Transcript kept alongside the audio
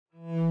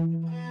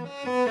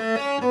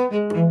Hello,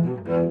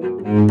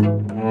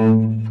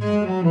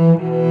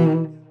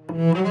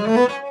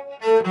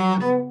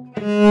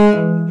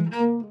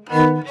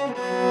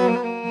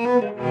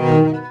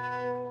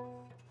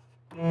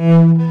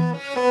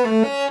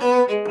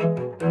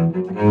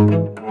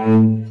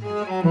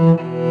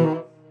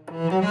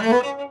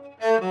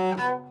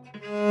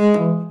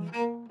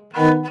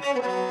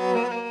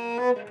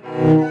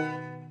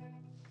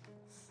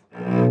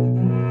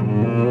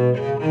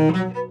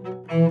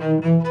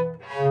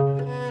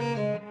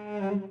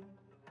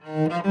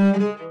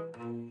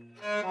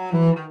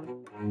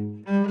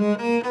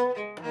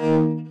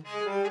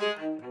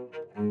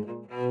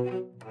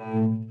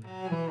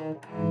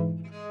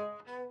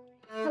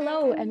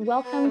 and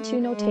welcome to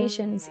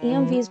Notations,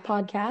 EMV's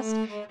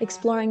podcast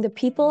exploring the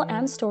people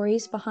and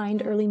stories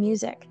behind early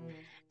music.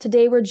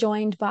 Today, we're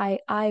joined by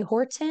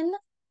Horton,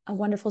 a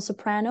wonderful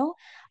soprano,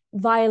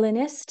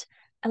 violinist,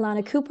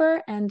 Elana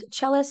Cooper, and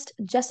cellist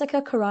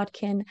Jessica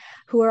Korotkin,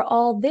 who are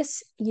all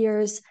this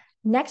year's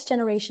next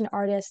generation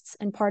artists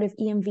and part of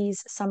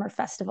EMV's Summer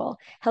Festival.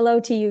 Hello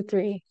to you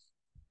three.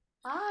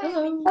 Hi, thank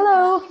Hello. you for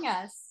Hello. having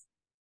us.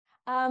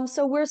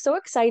 So we're so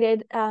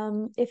excited.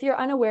 If you're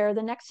unaware,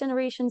 the Next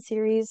Generation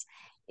series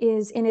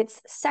is in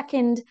its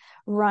second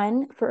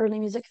run for Early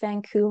Music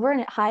Vancouver,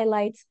 and it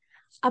highlights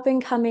up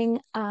and coming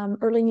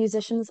early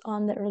musicians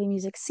on the early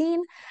music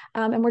scene.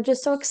 And we're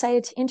just so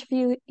excited to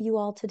interview you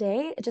all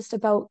today just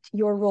about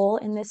your role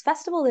in this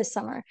festival this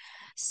summer.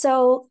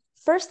 So,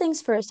 first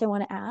things first, I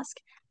want to ask,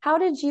 how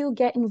did you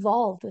get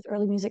involved with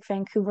Early Music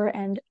Vancouver,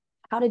 and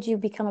how did you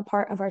become a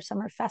part of our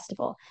summer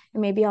festival?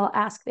 And maybe I'll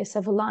ask this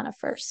of Elana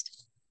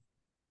first.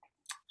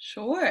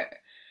 Sure.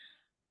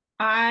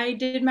 I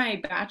did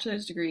my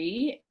bachelor's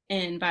degree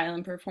in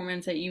violin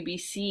performance at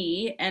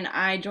UBC, and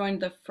I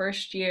joined the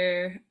first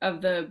year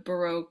of the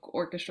Baroque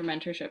Orchestra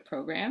Mentorship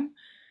Program.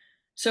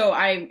 So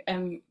I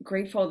am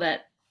grateful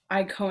that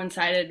I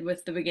coincided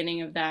with the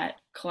beginning of that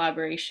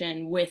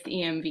collaboration with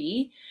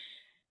EMV.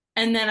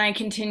 And then I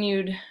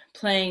continued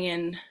playing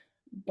in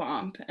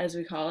BOMP, as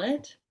we call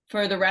it,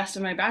 for the rest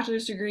of my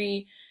bachelor's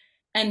degree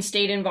and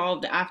stayed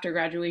involved after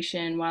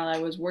graduation while I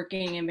was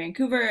working in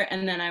Vancouver.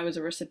 And then I was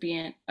a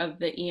recipient of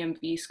the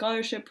EMV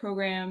scholarship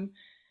program.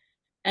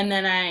 And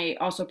then I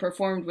also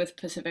performed with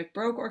Pacific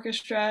Baroque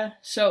Orchestra.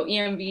 So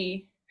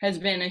EMV has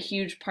been a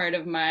huge part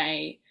of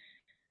my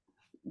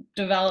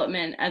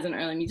development as an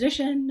early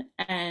musician.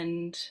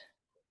 And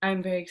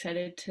I'm very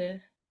excited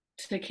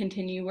to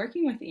continue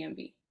working with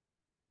EMV.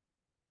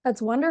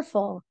 That's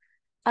wonderful.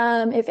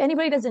 If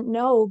anybody doesn't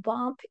know,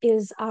 BOMP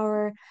is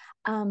our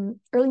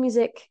early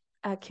music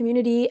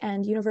community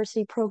and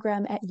university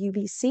program at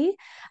UBC,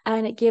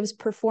 and it gives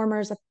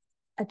performers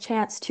a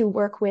chance to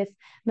work with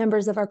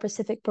members of our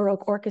Pacific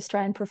Baroque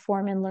Orchestra and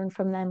perform and learn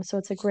from them. So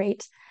it's a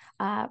great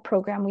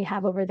program we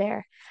have over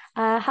there.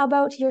 How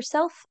about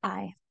yourself,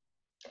 I?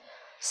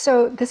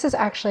 So this is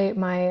actually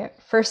my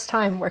first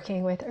time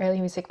working with Early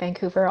Music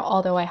Vancouver,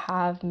 although I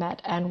have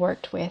met and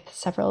worked with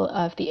several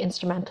of the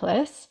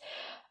instrumentalists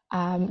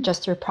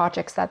just through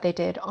projects that they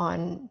did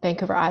on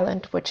Vancouver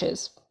Island, which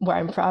is where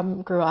I'm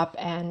from, grew up,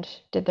 and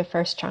did the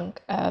first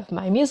chunk of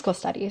my musical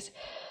studies.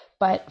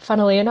 But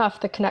funnily enough,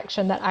 the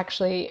connection that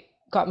actually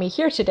got me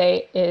here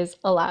today is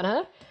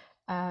Elana,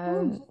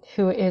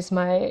 who is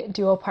my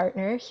duo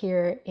partner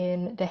here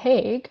in The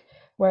Hague,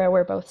 where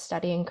we're both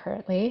studying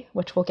currently,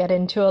 which we'll get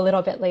into a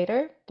little bit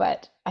later.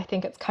 But I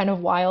think it's kind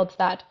of wild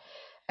that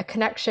a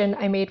connection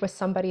I made with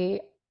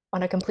somebody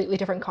on a completely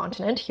different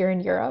continent here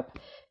in Europe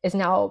is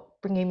now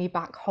bringing me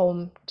back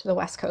home to the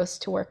West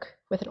Coast to work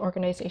with an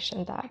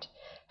organization that,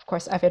 of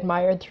course, I've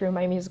admired through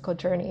my musical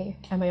journey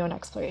and my own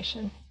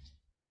exploration.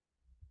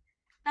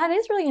 That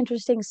is really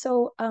interesting.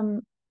 So,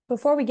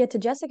 before we get to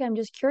Jessica, I'm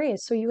just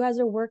curious. So, you guys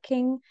are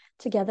working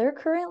together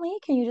currently.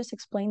 Can you just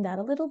explain that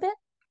a little bit?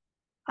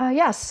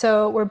 Yes,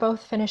 so we're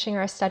both finishing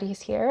our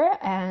studies here,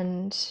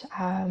 and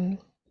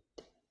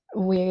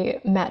we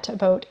met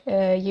about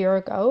a year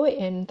ago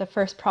in the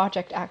first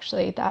project,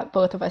 actually, that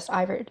both of us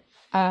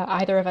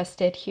either of us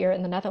did here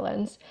in the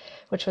Netherlands,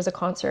 which was a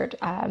concert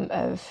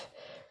of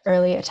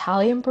early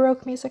Italian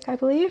Baroque music, I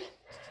believe.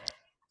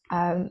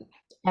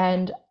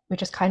 And we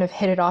just kind of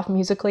hit it off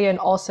musically and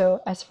also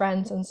as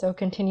friends, and so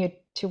continued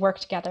to work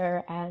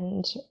together.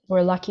 And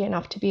we're lucky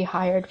enough to be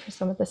hired for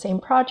some of the same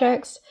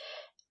projects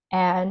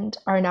and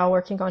are now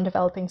working on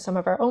developing some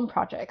of our own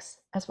projects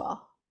as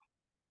well.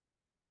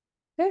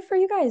 Good for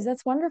you guys.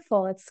 That's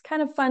wonderful. It's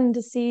kind of fun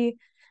to see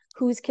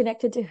who's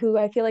connected to who.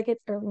 I feel like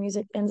early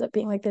music ends up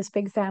being like this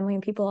big family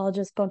and people all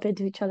just bump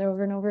into each other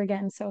over and over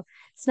again. So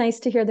it's nice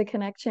to hear the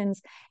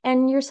connections.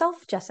 And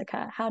yourself,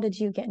 Jessica, how did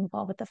you get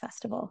involved with the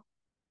festival?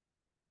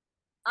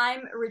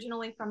 I'm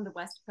originally from the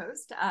West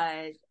Coast,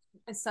 a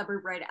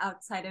suburb right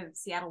outside of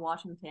Seattle,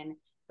 Washington.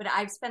 But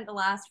I've spent the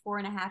last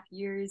 4.5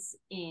 years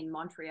in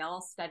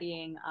Montreal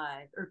studying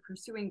or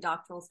pursuing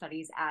doctoral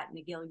studies at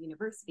McGill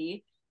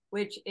University,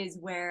 which is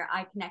where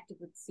I connected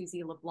with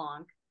Susie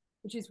LeBlanc,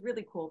 which is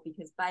really cool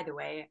because, by the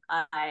way,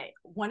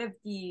 one of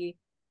the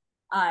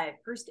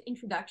first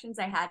introductions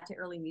I had to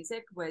early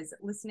music was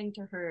listening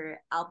to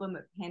her album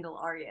of Handel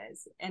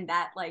arias, and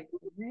that like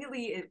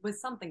really it was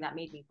something that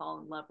made me fall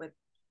in love with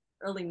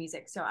early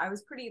music. So I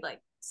was pretty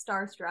like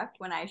starstruck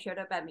when I showed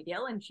up at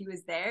McGill and she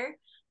was there,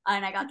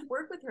 and I got to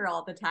work with her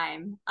all the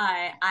time.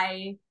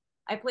 I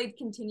played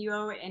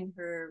continuo in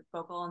her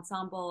vocal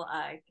ensemble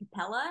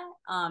Capella,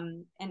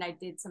 and I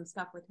did some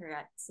stuff with her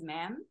at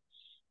Samam,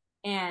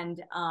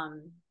 and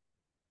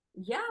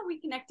yeah, we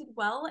connected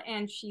well,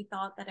 and she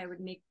thought that I would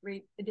make a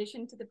great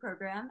addition to the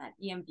program at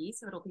EMV.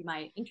 So it'll be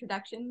my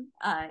introduction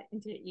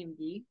into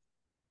EMV.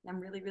 I'm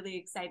really, really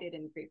excited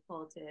and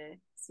grateful to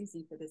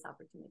Susie for this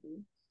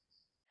opportunity.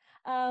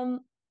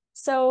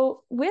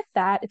 So with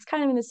that, it's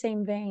kind of in the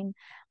same vein.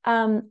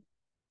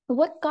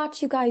 What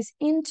got you guys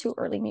into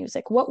early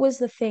music? What was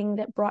the thing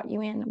that brought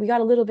you in? We got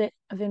a little bit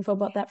of info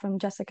about that from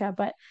Jessica,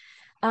 but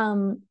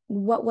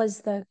what was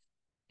the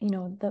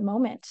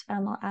moment?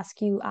 I'll ask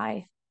you,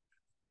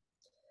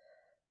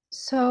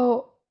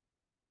 So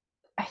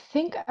I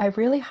think I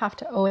really have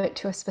to owe it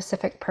to a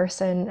specific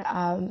person,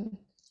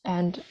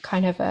 and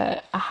kind of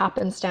a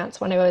happenstance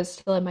when I was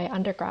still in my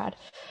undergrad,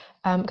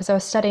 because I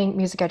was studying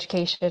music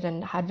education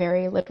and had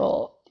very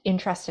little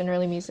interest in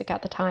early music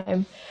at the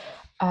time.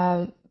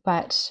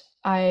 But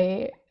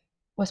I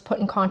was put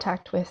in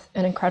contact with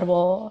an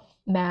incredible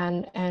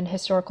man and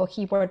historical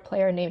keyboard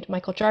player named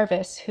Michael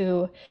Jarvis,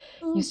 who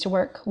used to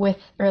work with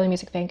Early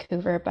Music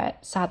Vancouver,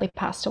 but sadly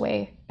passed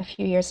away a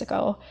few years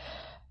ago.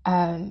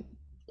 Um,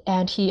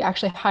 and he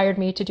actually hired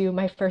me to do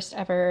my first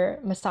ever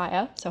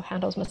Messiah, so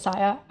Handel's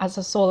Messiah, as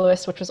a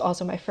soloist, which was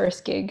also my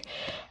first gig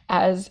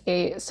as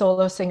a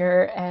solo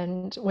singer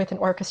and with an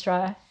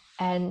orchestra.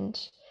 And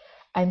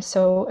I'm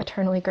so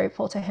eternally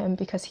grateful to him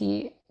because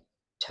he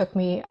took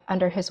me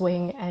under his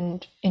wing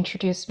and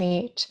introduced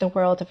me to the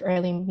world of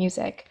early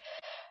music.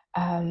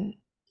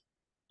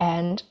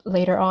 And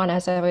later on,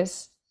 as I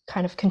was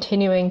kind of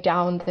continuing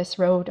down this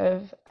road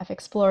of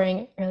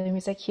exploring early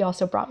music, he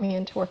also brought me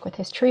in to work with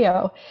his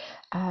trio,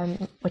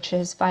 which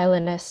is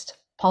violinist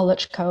Paul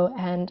Luchko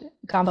and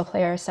gamba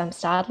player Sam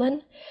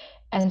Stadlin.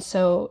 And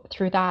so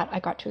through that, I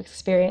got to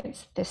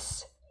experience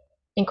this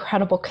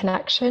incredible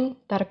connection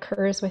that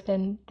occurs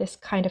within this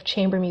kind of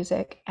chamber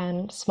music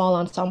and small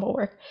ensemble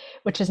work,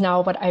 which is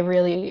now what I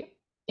really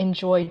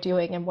enjoy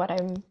doing and what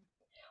I'm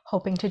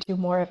hoping to do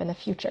more of in the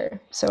future.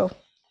 So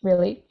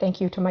really, thank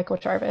you to Michael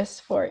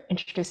Jarvis for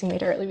introducing me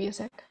to early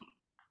music.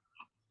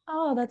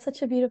 Oh, that's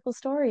such a beautiful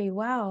story.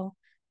 Wow.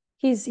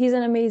 He's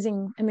an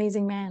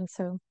amazing man.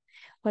 So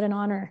what an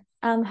honor.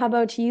 How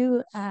about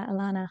you,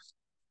 Elana?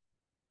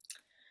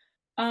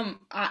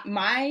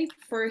 My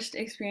first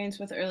experience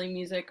with early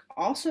music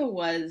also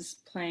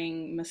was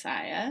playing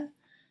Messiah,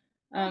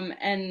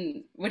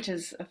 and which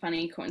is a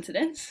funny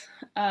coincidence.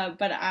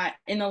 But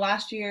in the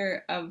last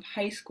year of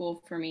high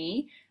school for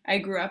me, I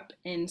grew up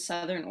in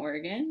Southern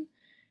Oregon,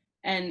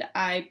 and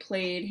I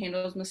played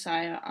Handel's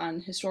Messiah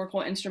on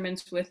historical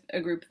instruments with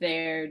a group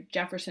there,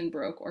 Jefferson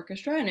Baroque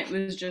Orchestra, and it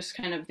was just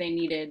kind of they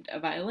needed a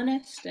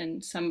violinist,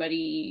 and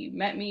somebody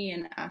met me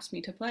and asked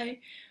me to play.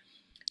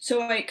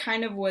 So it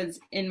kind of was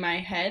in my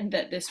head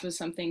that this was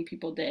something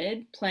people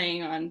did,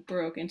 playing on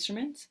Baroque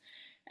instruments.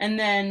 And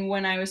then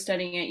when I was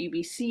studying at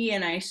UBC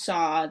and I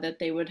saw that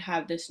they would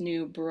have this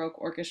new Baroque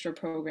orchestra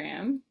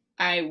program,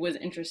 I was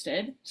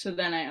interested. So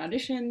then I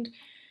auditioned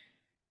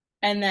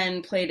and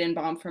then played in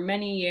Bomb for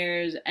many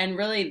years. And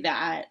really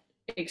that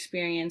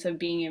experience of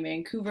being in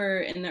Vancouver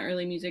in the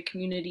early music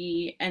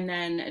community and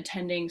then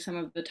attending some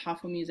of the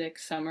TOEFL music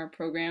summer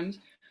programs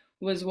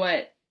was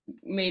what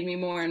made me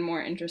more and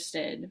more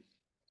interested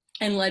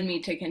and led me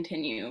to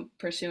continue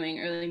pursuing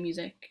early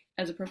music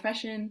as a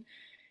profession.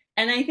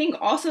 And I think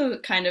also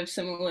kind of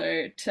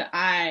similar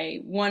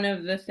to one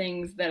of the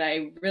things that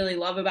I really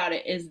love about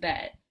it is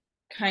that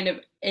kind of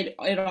it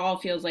all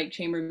feels like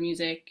chamber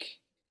music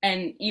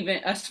and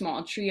even a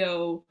small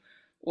trio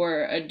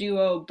or a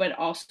duo, but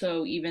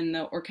also even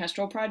the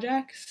orchestral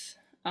projects,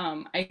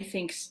 I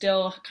think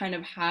still kind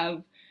of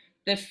have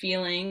the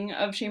feeling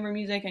of chamber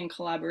music and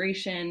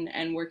collaboration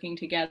and working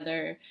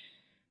together.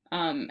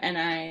 And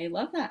I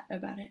love that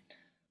about it.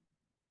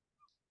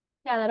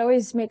 Yeah, that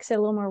always makes it a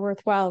little more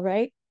worthwhile,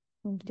 right?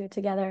 We do it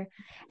together.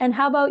 And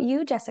how about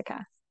you,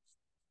 Jessica?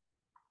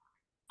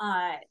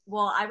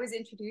 Well, I was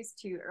introduced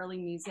to early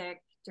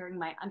music during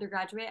my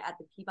undergraduate at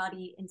the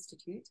Peabody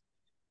Institute.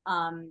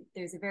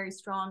 There's a very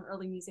strong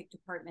early music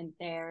department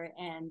there,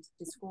 and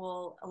the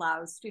school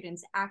allows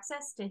students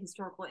access to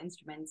historical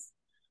instruments.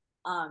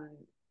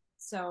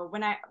 So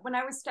when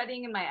I was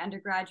studying in my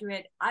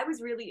undergraduate, I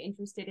was really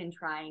interested in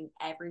trying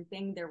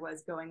everything there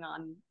was going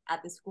on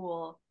at the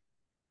school.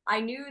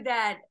 I knew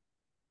that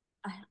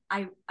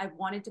I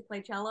wanted to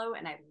play cello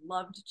and I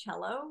loved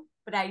cello,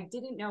 but I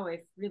didn't know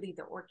if really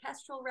the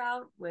orchestral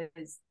route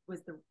was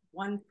the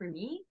one for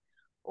me,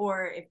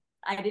 or if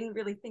I didn't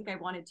really think I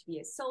wanted to be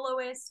a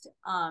soloist.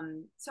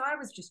 So I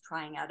was just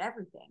trying out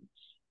everything.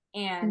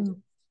 And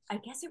I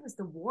guess it was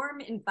the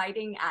warm,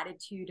 inviting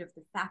attitude of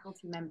the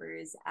faculty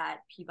members at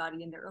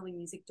Peabody in the early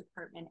music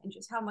department and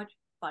just how much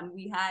fun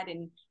we had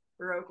and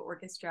Baroque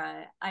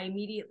orchestra, I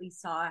immediately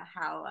saw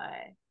how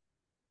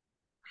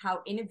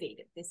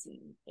innovative this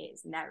scene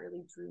is, and that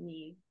really drew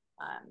me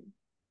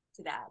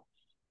to that.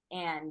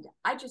 And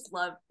I just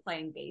love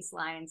playing bass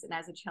lines, and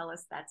as a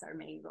cellist, that's our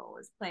main role,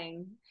 is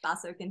playing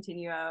basso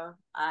continuo.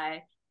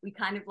 We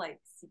kind of like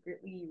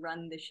secretly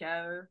run the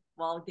show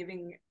while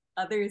giving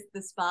others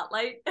the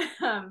spotlight.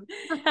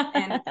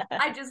 And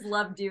I just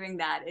love doing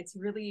that. It's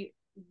really,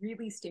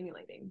 really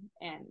stimulating.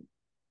 And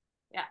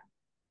yeah.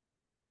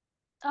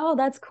 Oh,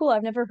 that's cool.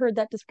 I've never heard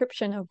that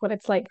description of what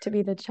it's like to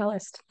be the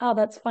cellist. Oh,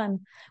 that's fun.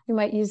 We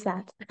might use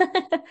that.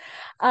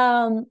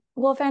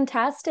 Well,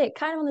 fantastic.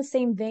 Kind of on the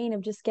same vein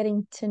of just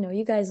getting to know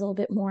you guys a little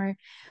bit more.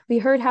 We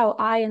heard how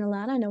I and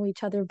Elana know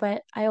each other,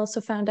 but I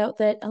also found out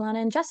that Elana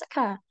and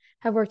Jessica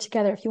have worked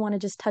together. If you want to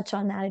just touch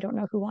on that, I don't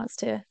know who wants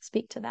to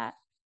speak to that.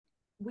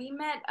 We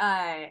met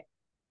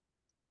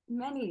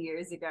many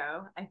years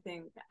ago, I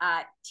think,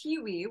 at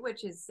TIWI,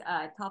 which is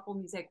Topple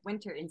Music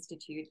Winter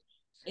Institute.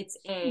 It's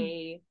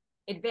a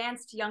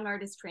advanced young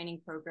artist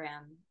training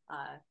program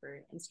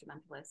for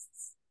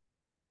instrumentalists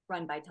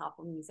run by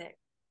Topple Music.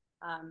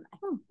 I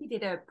think we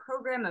did a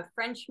program of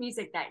French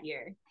music that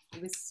year.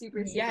 It was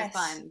super, super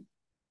fun.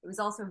 It was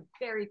also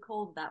very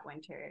cold that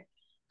winter.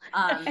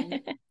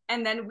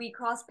 And then we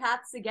crossed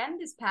paths again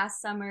this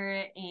past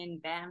summer in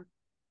Banff,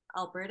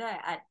 Alberta,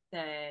 at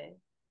the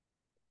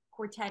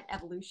Quartet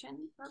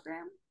Evolution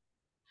program,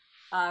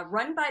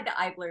 run by the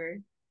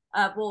Eibler.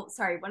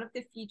 One of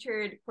the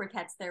featured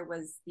quartets there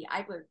was the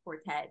Eibler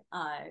Quartet,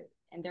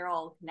 and they're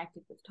all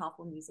connected with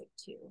Topple Music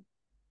too.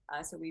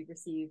 So we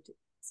received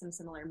some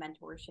similar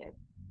mentorship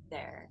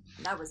there.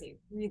 And that was a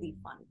really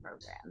fun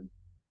program.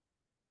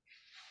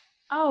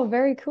 Oh,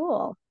 very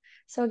cool.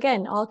 So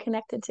again, all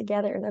connected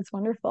together. That's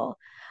wonderful.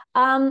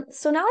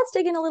 So now let's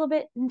dig in a little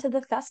bit into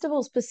the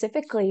festival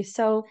specifically.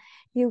 So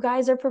you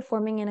guys are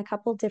performing in a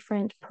couple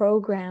different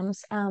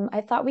programs.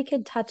 I thought we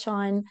could touch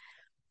on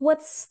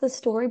what's the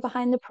story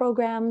behind the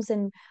programs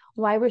and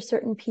why were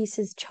certain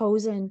pieces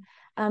chosen.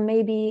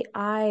 Maybe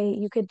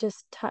you could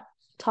just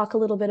talk a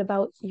little bit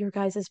about your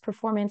guys'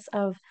 performance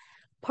of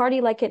Party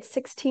Like It's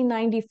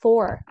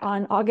 1694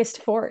 on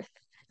August 4th.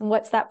 And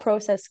what's that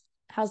process?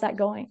 How's that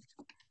going?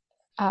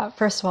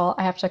 First of all,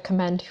 I have to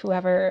commend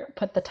whoever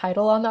put the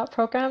title on that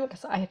program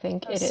because I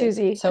think it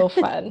Susie. is so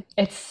fun.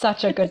 It's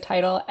such a good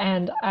title,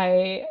 and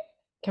I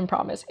can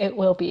promise it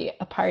will be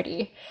a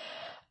party.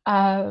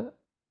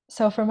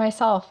 So for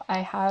myself, I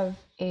have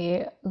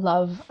a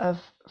love of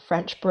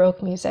French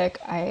Baroque music.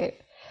 I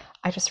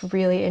just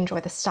really enjoy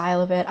the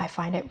style of it. I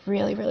find it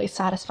really, really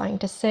satisfying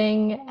to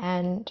sing,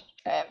 and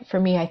for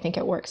me, I think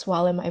it works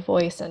well in my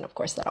voice, and of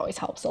course, that always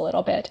helps a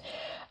little bit.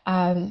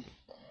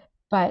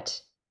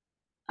 But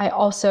I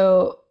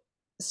also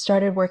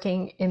started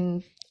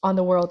working on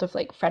the world of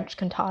like French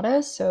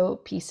cantatas, so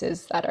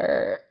pieces that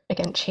are,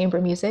 again,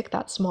 chamber music,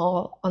 that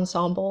small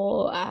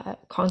ensemble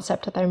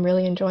concept that I'm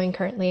really enjoying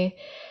currently,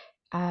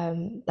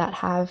 that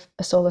have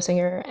a solo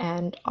singer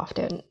and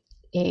often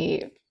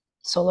a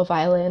solo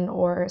violin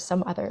or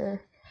some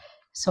other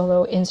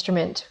solo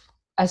instrument,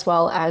 as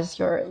well as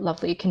your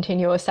lovely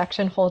continuous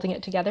section holding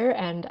it together.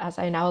 And as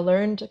I now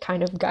learned,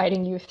 kind of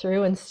guiding you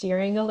through and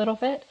steering a little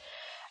bit.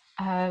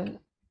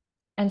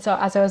 And so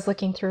as I was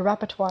looking through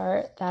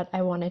repertoire that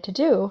I wanted to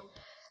do,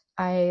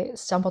 I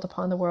stumbled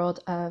upon the world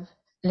of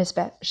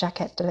Lisbeth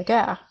Jacquet de la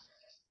Guerre.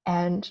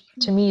 And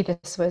to me,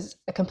 this was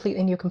a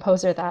completely new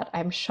composer that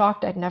I'm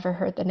shocked I'd never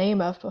heard the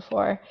name of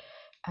before.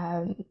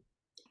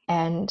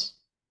 And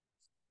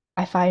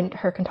I find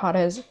her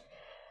cantatas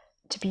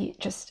to be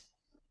just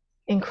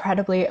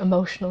incredibly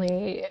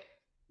emotionally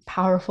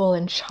powerful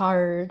and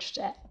charged,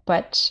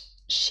 but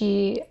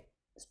she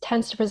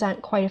tends to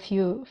present quite a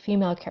few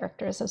female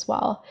characters as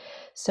well.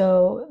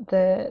 So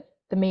the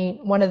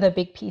one of the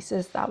big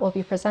pieces that will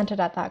be presented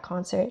at that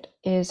concert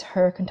is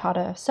her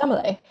cantata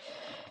Semele.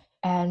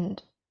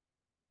 And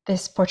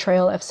this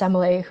portrayal of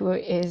Semele, who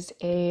is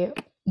a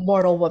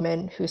mortal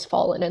woman who's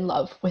fallen in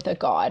love with a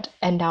god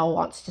and now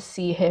wants to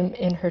see him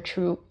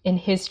in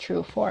his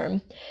true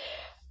form.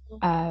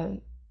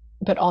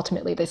 But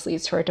ultimately this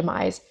leads to her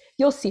demise.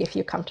 You'll see if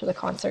you come to the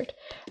concert.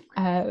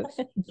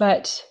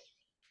 But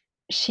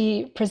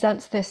she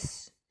presents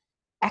this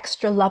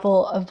extra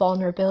level of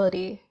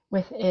vulnerability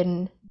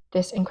within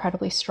this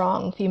incredibly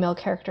strong female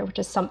character, which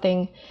is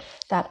something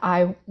that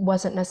I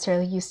wasn't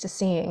necessarily used to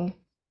seeing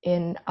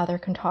in other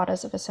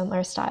cantatas of a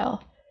similar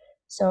style.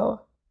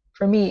 So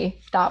for me,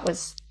 that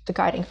was the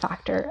guiding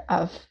factor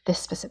of this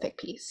specific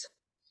piece.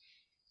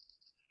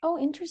 Oh,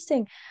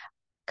 interesting.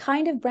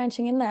 Kind of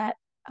branching in that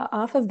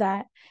off of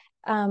that,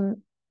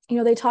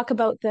 they talk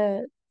about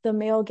the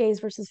male gaze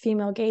versus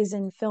female gaze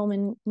in film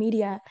and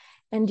media.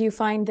 And do you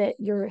find that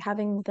you're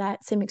having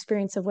that same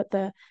experience of what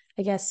the,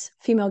 I guess,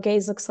 female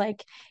gaze looks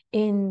like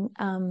in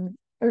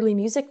early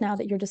music now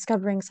that you're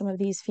discovering some of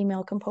these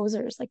female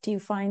composers? Like, do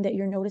you find that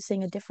you're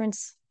noticing a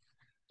difference?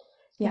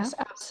 Yeah. Yes,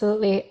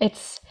 absolutely.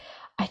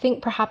 I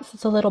think perhaps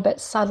it's a little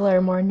bit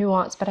subtler, more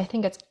nuanced, but I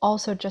think it's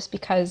also just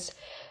because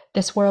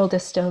this world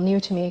is still new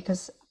to me,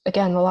 because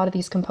again, a lot of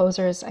these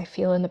composers I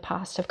feel in the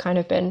past have kind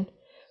of been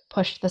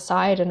pushed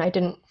aside, and I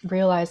didn't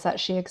realize that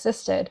she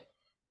existed.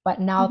 But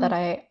now that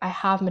I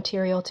have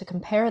material to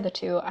compare the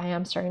two, I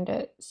am starting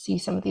to see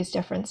some of these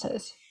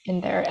differences in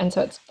there. And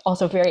so it's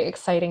also very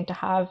exciting to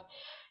have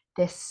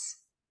this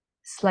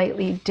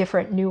slightly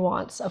different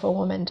nuance of a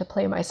woman to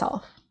play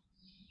myself.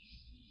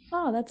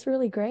 Oh, that's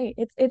really great.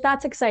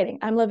 That's exciting.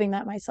 I'm living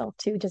that myself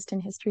too, just in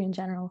history in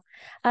general.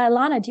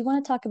 Lana, do you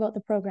want to talk about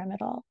the program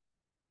at all?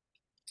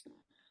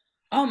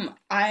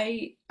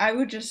 I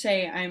would just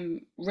say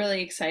I'm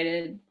really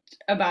excited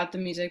about the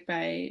music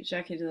by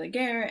Jacques de la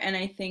Guerre, and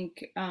I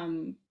think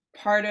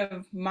part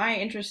of my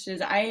interest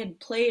is I had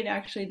played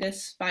actually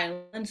this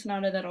violin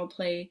sonata that I'll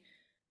play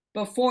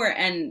before,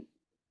 and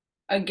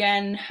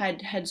again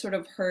had sort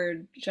of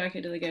heard Jacques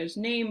de la Guerre's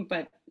name,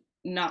 but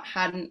not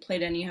hadn't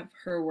played any of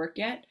her work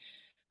yet.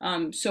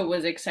 So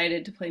was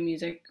excited to play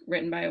music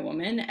written by a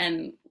woman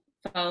and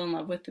fell in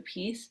love with the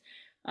piece.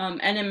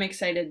 And I'm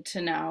excited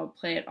to now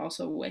play it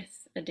also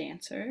with a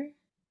dancer,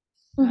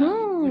 which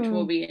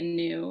will Mm-hmm. be a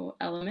new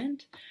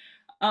element.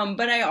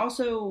 But I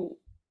also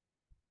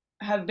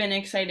have been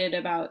excited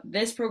about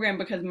this program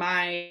because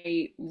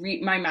my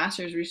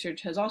master's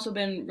research has also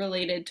been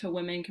related to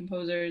women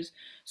composers.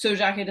 So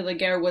Jacques de la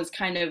Guerre was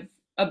kind of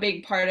a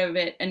big part of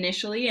it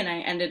initially, and I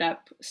ended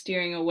up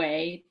steering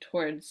away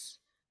towards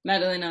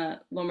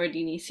Maddalena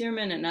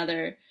Lombardini-Sierman,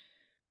 another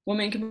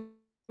woman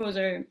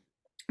composer.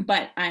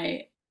 But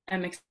I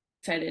am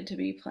excited to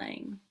be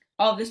playing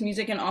all of this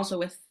music and also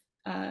with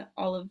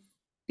all of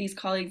these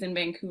colleagues in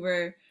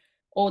Vancouver,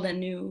 old and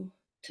new,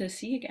 to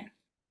see again.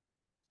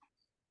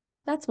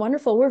 That's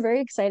wonderful. We're very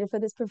excited for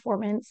this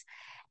performance.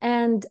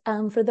 And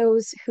for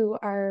those who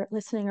are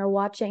listening or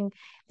watching,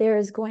 there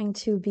is going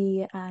to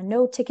be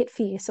no ticket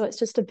fee. So it's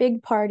just a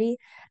big party,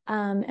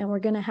 and we're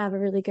going to have a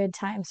really good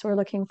time. So we're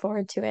looking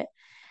forward to it.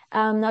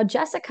 Now,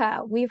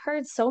 Jessica, we've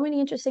heard so many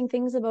interesting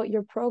things about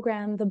your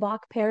program, the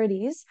Bach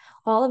Parodies.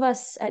 All of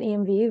us at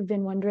EMV have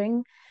been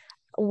wondering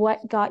what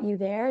got you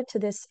there to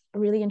this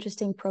really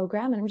interesting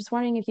program. And I'm just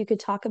wondering if you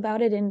could talk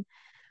about it and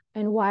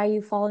why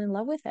you fall in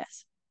love with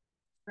this.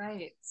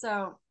 Right.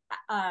 So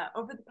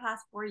over the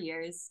past 4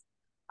 years,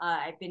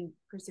 I've been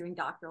pursuing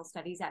doctoral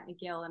studies at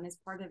McGill, and as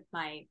part of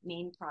my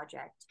main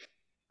project,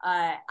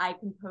 I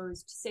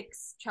composed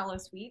 6 cello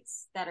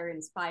suites that are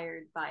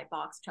inspired by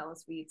Bach's cello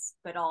suites,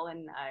 but all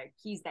in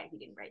keys that he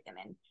didn't write them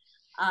in.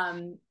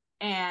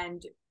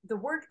 And the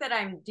work that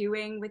I'm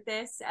doing with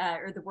this,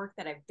 or the work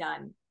that I've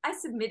done, I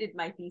submitted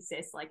my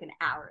thesis like an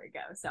hour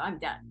ago, so I'm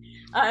done.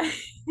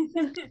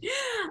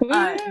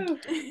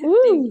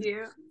 Thank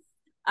you.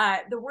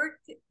 The work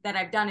that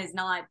I've done is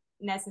not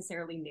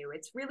necessarily new.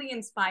 It's really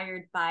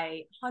inspired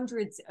by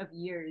hundreds of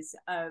years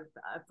of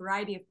a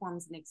variety of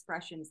forms and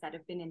expressions that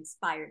have been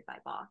inspired by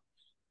Bach.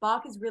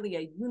 Bach is really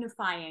a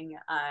unifying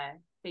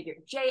figure.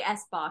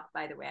 J.S. Bach,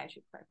 by the way, I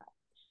should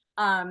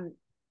clarify.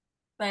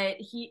 But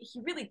he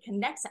really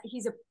connects.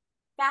 He's a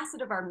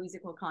facet of our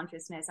musical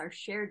consciousness, our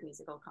shared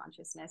musical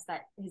consciousness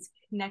that has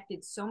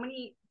connected so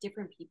many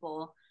different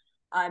people,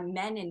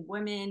 men and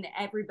women,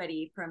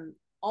 everybody from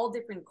all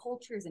different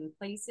cultures and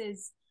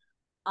places.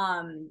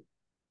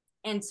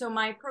 And so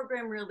my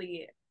program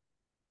really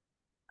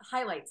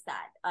highlights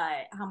that,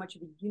 how much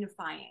of a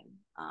unifying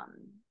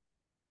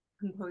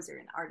composer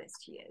and artist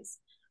he is.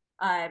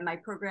 My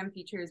program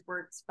features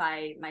works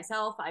by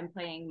myself. I'm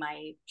playing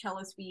my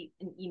cello suite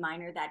in E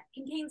minor that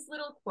contains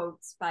little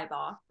quotes by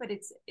Bach, but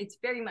it's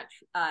very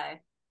much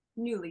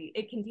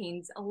it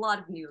contains a lot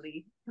of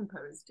newly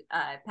composed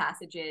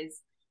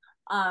passages.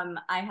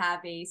 I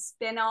have a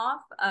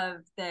spin-off of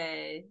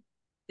the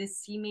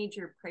C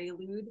major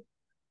prelude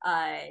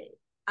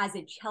as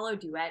a cello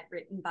duet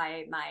written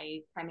by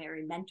my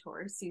primary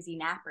mentor, Susie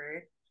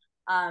Napper,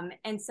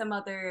 and some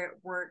other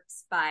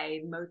works by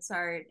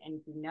Mozart and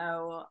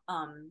Gounod,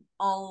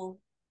 all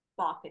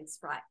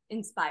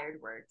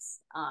Bach-inspired works.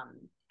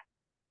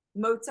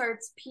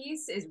 Mozart's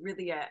piece is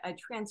really a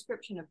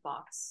transcription of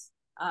Bach's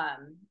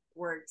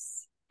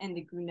works, and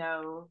the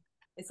Gounod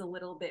is a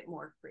little bit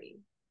more free.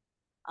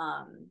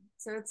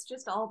 So it's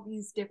just all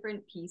these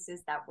different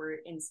pieces that were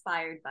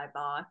inspired by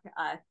Bach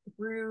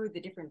through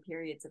the different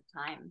periods of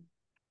time.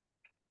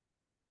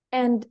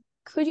 And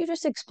could you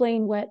just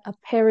explain what a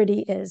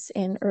parody is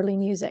in early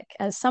music,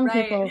 as some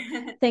people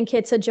think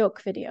it's a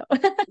joke video?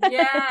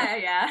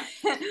 Yeah.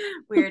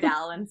 Weird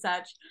Al and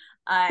such.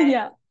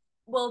 Yeah.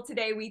 Well,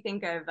 today we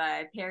think of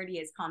parody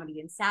as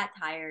comedy and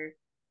satire,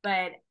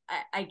 but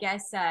I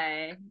guess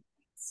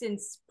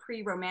since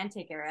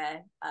pre-Romantic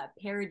era,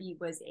 parody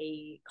was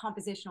a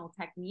compositional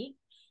technique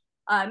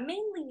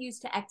mainly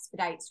used to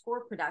expedite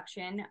score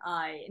production,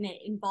 and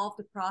it involved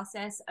the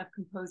process of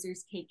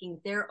composers taking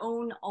their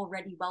own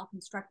already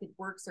well-constructed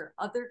works or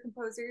other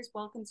composers'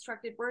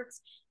 well-constructed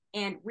works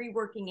and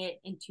reworking it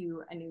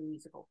into a new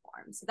musical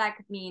form. So that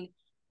could mean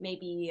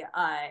maybe,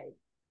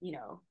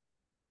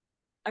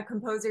 a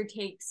composer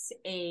takes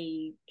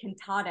a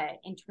cantata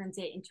and turns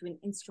it into an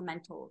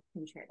instrumental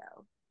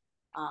concerto,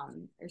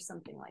 or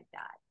something like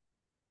that.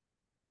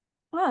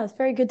 Wow, it's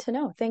very good to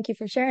know. Thank you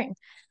for sharing.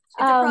 It's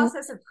a Um,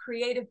 process of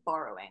creative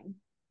borrowing.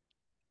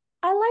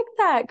 I like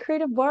that,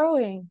 creative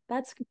borrowing.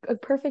 That's a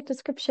perfect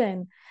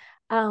description.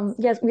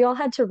 Yes, we all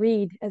had to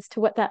read as to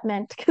what that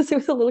meant because it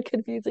was a little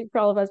confusing for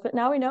all of us, but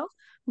now we know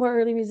more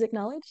early music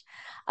knowledge.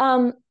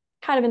 Um,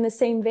 Kind of in the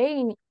same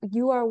vein,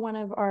 you are one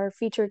of our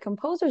featured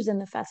composers in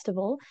the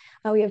festival.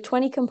 We have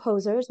 20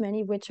 composers,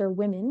 many of which are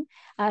women,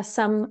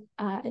 some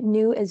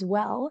new as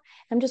well.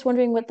 I'm just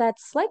wondering what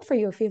that's like for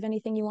you, if you have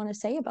anything you want to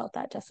say about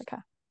that,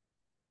 Jessica.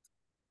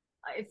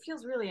 It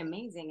feels really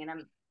amazing, and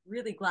I'm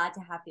really glad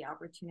to have the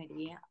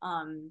opportunity.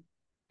 And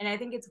I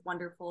think it's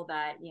wonderful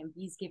that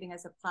EMV is giving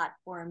us a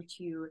platform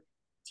to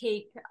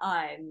take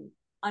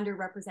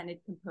underrepresented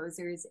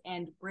composers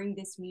and bring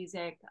this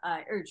music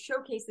or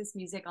showcase this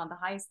music on the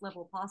highest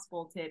level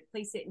possible to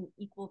place it in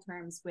equal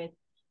terms with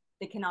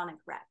the canonic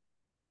rep.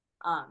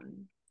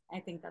 I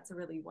think that's a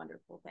really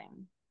wonderful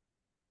thing.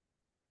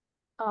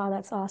 Oh,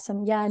 that's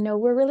awesome. Yeah, no,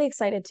 we're really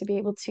excited to be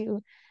able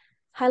to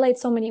highlight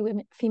so many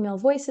women, female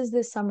voices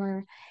this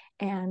summer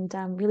and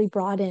really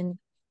broaden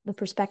the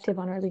perspective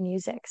on early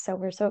music. So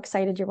we're so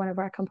excited you're one of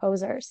our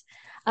composers.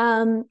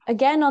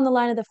 Again, on the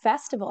line of the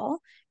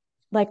festival,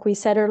 like we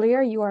said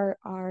earlier, you are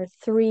our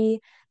three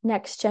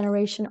next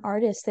generation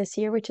artists this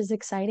year, which is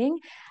exciting.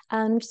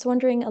 I'm just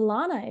wondering,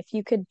 Elana, if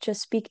you could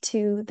just speak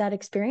to that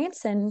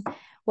experience and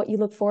what you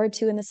look forward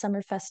to in the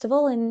summer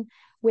festival, and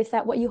with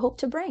that, what you hope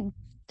to bring,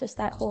 just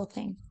that whole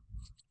thing.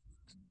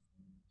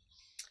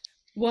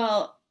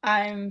 Well,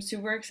 I'm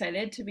super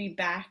excited to be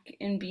back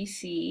in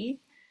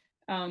BC.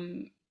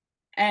 Um,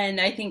 and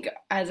I think,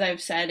 as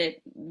I've said,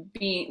 it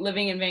being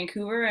living in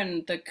Vancouver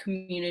and the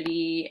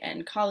community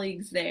and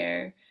colleagues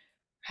there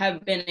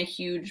have been a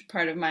huge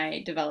part of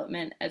my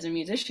development as a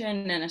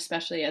musician and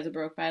especially as a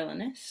Baroque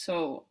violinist.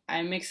 So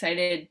I'm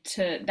excited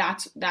to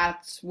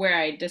that's where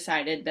I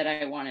decided that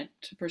I wanted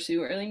to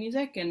pursue early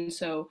music. And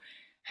so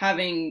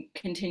having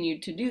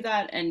continued to do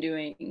that and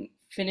doing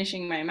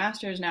finishing my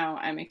master's now,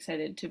 I'm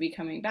excited to be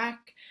coming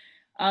back.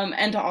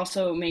 And to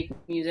also make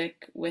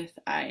music with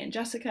I and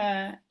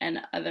Jessica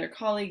and other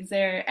colleagues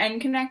there and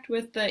connect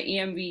with the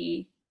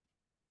EMV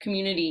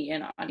community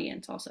and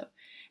audience also.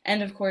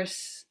 And of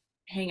course,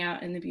 hang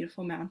out in the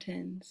beautiful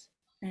mountains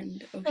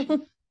and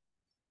ocean.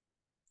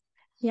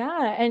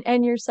 Yeah,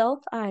 and yourself,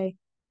 I.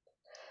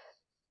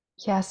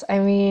 Yes, I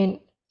mean,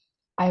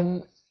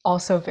 I'm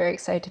also very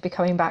excited to be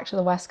coming back to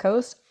the West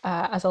Coast,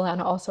 as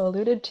Alana also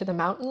alluded to the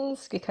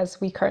mountains, because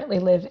we currently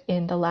live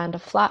in the land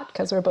of flat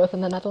because we're both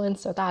in the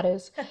Netherlands. So that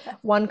is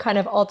one kind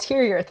of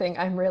ulterior thing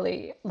I'm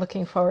really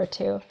looking forward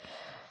to.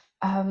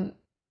 Um,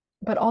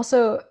 but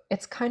also,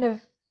 it's kind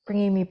of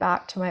bringing me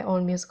back to my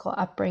own musical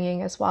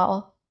upbringing as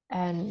well.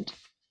 And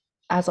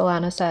as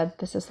Alana said,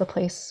 this is the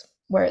place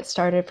where it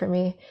started for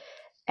me.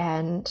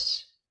 And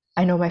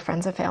I know my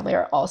friends and family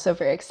are also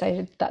very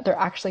excited that they're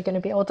actually going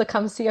to be able to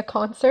come see a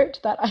concert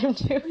that I'm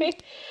doing,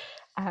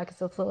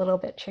 because it's a little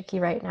bit tricky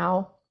right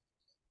now.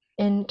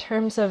 In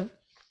terms of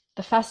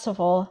the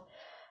festival,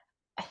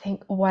 I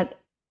think what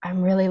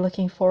I'm really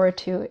looking forward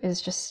to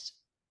is just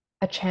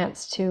a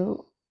chance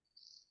to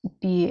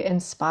be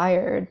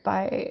inspired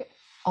by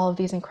all of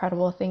these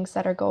incredible things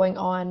that are going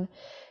on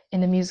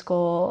in the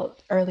musical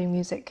early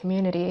music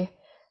community.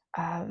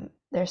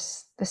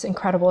 There's this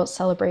incredible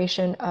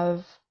celebration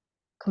of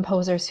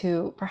composers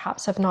who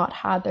perhaps have not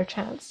had their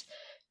chance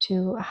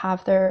to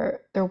have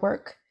their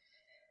work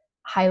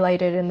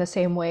highlighted in the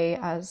same way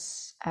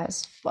as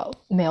well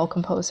male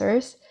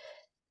composers,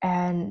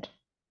 and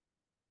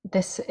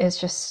this is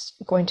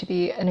just going to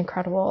be an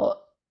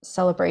incredible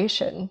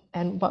celebration.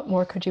 And what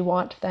more could you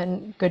want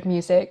than good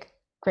music,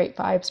 great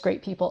vibes,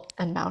 great people,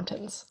 and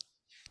mountains?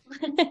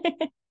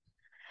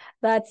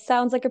 That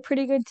sounds like a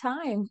pretty good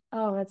time.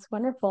 Oh, that's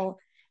wonderful.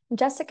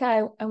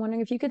 Jessica, I'm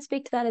wondering if you could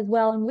speak to that as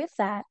well. And with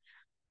that,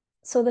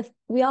 so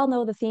we all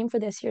know the theme for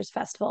this year's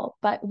festival,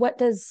 but what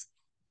does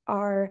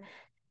our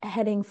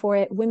heading for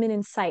it, Women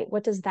in Sight,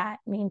 what does that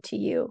mean to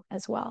you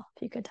as well?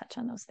 If you could touch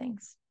on those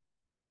things.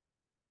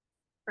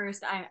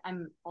 First,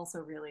 I'm also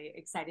really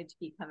excited to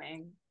be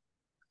coming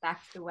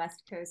back to the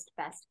West Coast,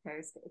 best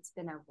coast. It's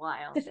been a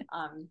while.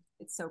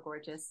 It's so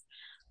gorgeous.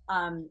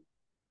 Um,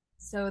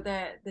 so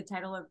the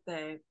title of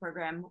the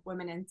program,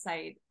 Women in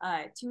Sight,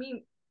 to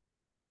me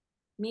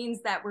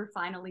means that we're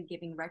finally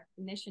giving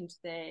recognition to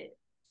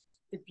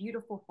the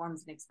beautiful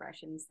forms and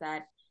expressions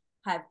that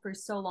have for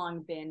so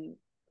long been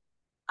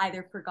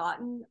either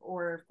forgotten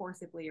or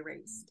forcibly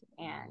erased.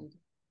 And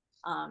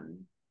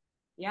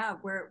yeah,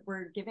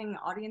 we're giving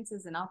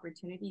audiences an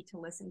opportunity to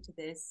listen to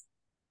this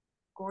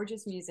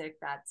gorgeous music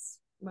that's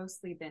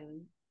mostly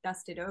been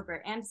dusted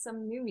over, and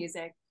some new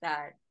music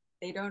that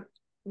they don't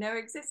know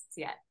exists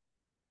yet.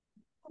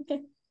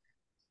 Okay.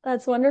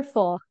 That's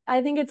wonderful.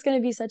 I think it's going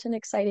to be such an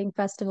exciting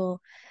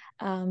festival.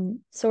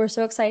 So we're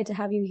so excited to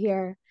have you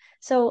here.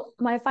 So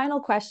my final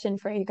question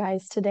for you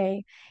guys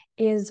today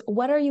is,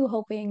 what are you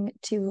hoping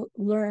to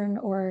learn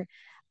or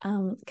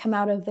come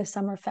out of the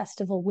summer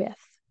festival with?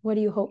 What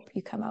do you hope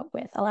you come out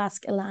with? I'll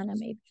ask Elana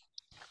maybe.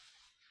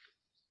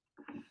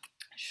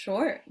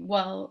 Sure.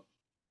 Well,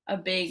 a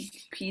big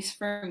piece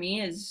for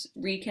me is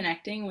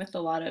reconnecting with a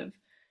lot of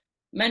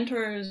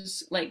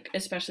mentors, like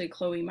especially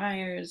Chloe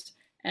Myers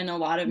and a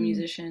lot of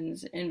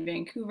musicians in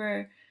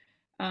Vancouver,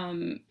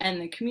 and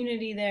the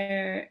community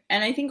there.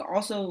 And I think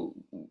also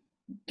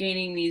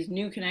gaining these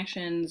new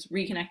connections,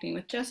 reconnecting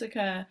with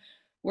Jessica,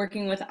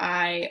 working with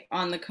I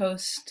on the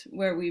coast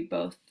where we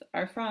both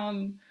are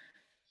from.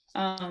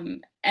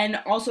 And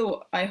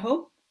also, I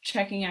hope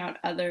checking out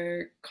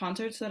other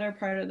concerts that are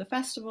part of the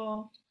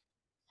festival,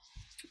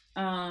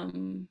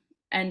 and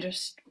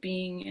just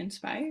being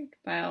inspired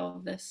by all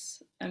of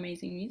this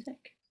amazing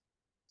music.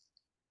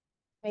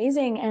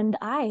 Amazing. And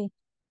I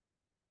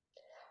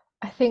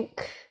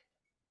think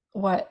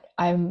what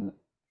I'm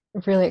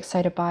really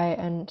excited by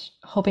and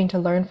hoping to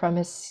learn from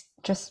is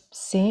just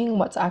seeing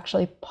what's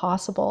actually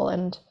possible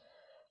and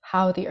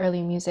how the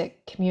early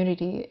music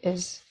community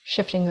is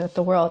shifting with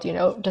the world, you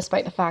know,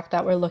 despite the fact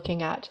that we're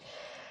looking at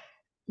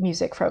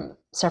music from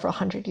several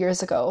hundred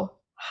years ago.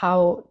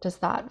 How does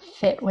that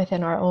fit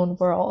within our own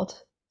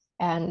world?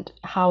 And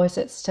how is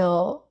it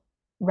still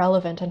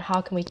relevant? And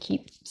how can we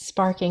keep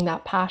sparking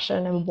that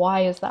passion? And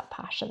why is that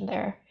passion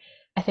there?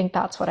 I think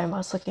that's what I'm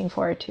most looking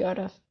forward to out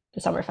of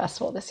the summer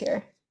festival this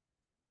year.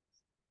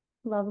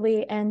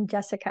 lovely. And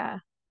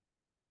Jessica.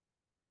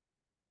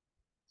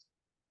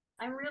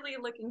 I'm really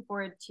looking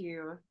forward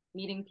to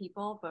meeting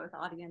people, both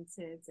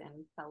audiences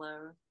and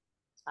fellow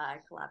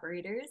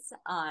collaborators.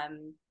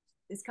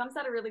 This comes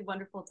at a really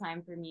wonderful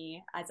time for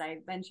me. As I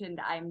mentioned,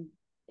 I'm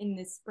in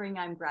this spring,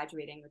 I'm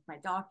graduating with my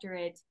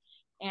doctorate.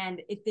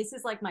 And this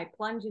is like my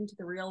plunge into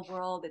the real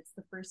world. It's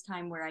the first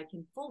time where I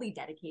can fully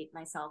dedicate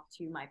myself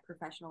to my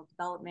professional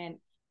development,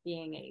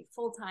 being a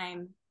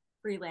full-time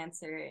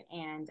freelancer.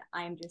 And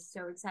I'm just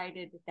so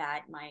excited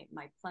that my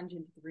plunge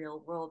into the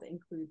real world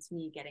includes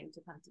me getting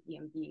to come to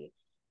EMV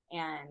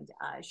and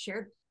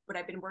share what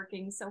I've been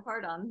working so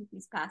hard on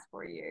these past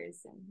 4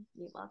 years and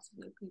meet lots of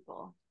new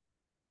people.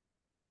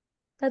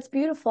 That's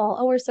beautiful.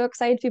 Oh, we're so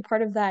excited to be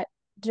part of that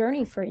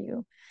journey for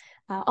you.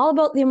 All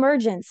about the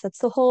emergence. That's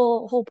the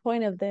whole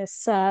point of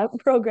this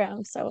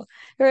program. So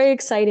very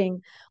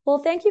exciting. Well,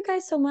 thank you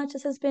guys so much.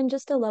 This has been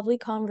just a lovely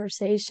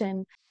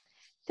conversation.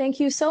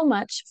 Thank you so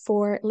much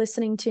for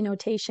listening to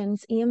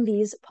Notations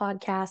EMV's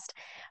podcast.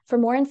 For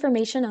more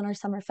information on our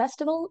summer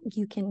festival,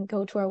 you can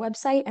go to our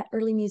website at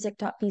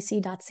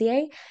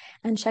earlymusic.bc.ca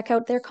and check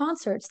out their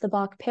concerts, the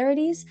Bach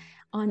Parodies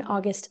on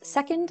August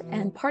 2nd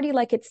and Party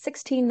Like It's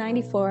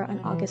 1694 on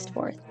August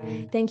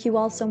 4th. Thank you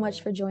all so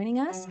much for joining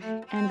us,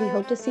 and we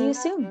hope to see you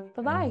soon.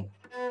 Bye-bye.